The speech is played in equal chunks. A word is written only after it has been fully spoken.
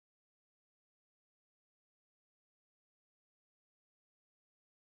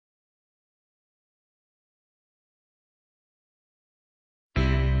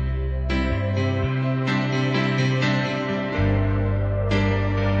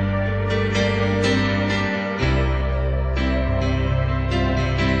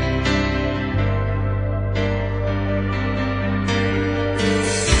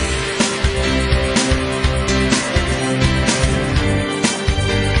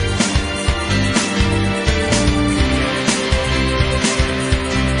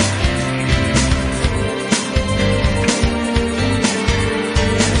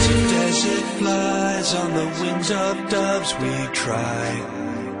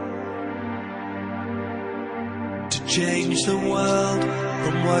change the world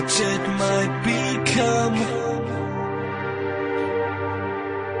from what it might become.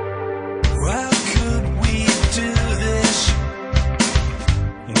 How could we do this?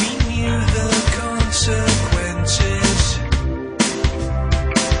 We knew the consequences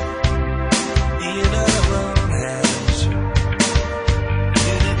in our own hands.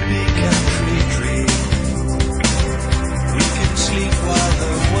 In a big country dream, we can sleep while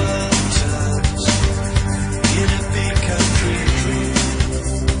the world turns. In a big country dream,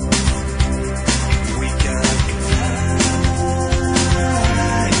 we can fly.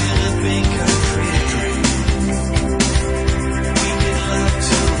 In a big country dream, we can love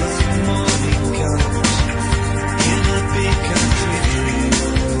till the morning comes. In a big country dream,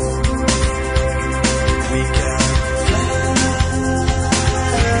 we can fly.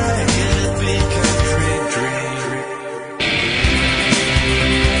 In a big country dream.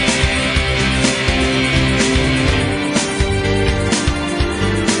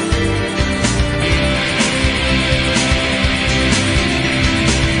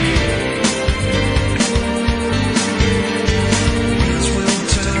 Wheels will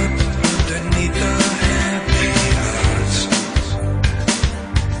turn underneath our happy hearts.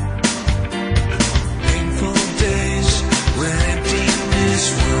 Painful days when emptiness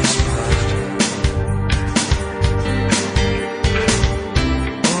was part.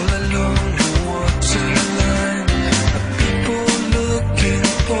 All along the waterline, people looking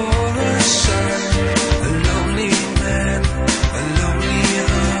for a sign. A lonely man, a lonely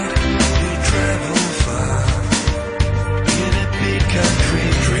heart who travel far. In a big country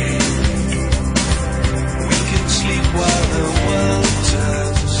dream, we can sleep while the world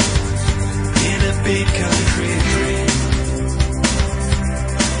turns. In a big country dream,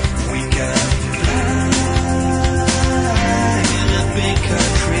 we can fly. In a big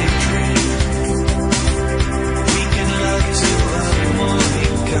country dream, we can love till the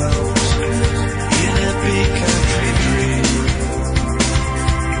morning comes. In a big country dream,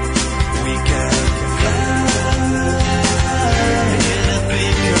 we can fly. In a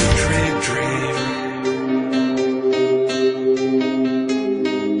big country dream.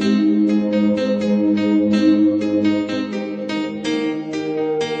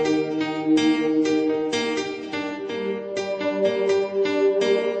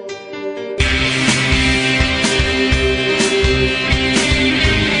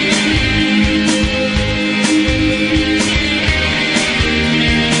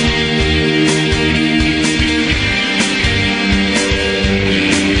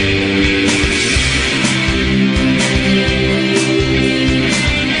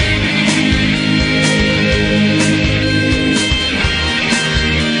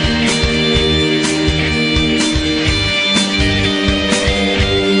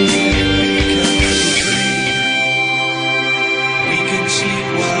 We can sleep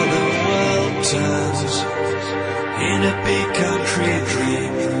while the world turns. In a big country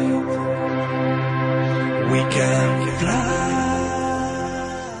dream, we can fly.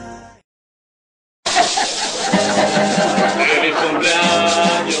 Feliz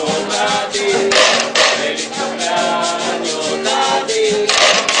cumpleaños a ti, feliz cumpleaños a ti,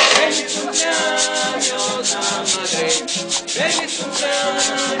 feliz cumpleaños a Madrid, feliz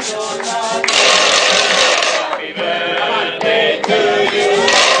cumpleaños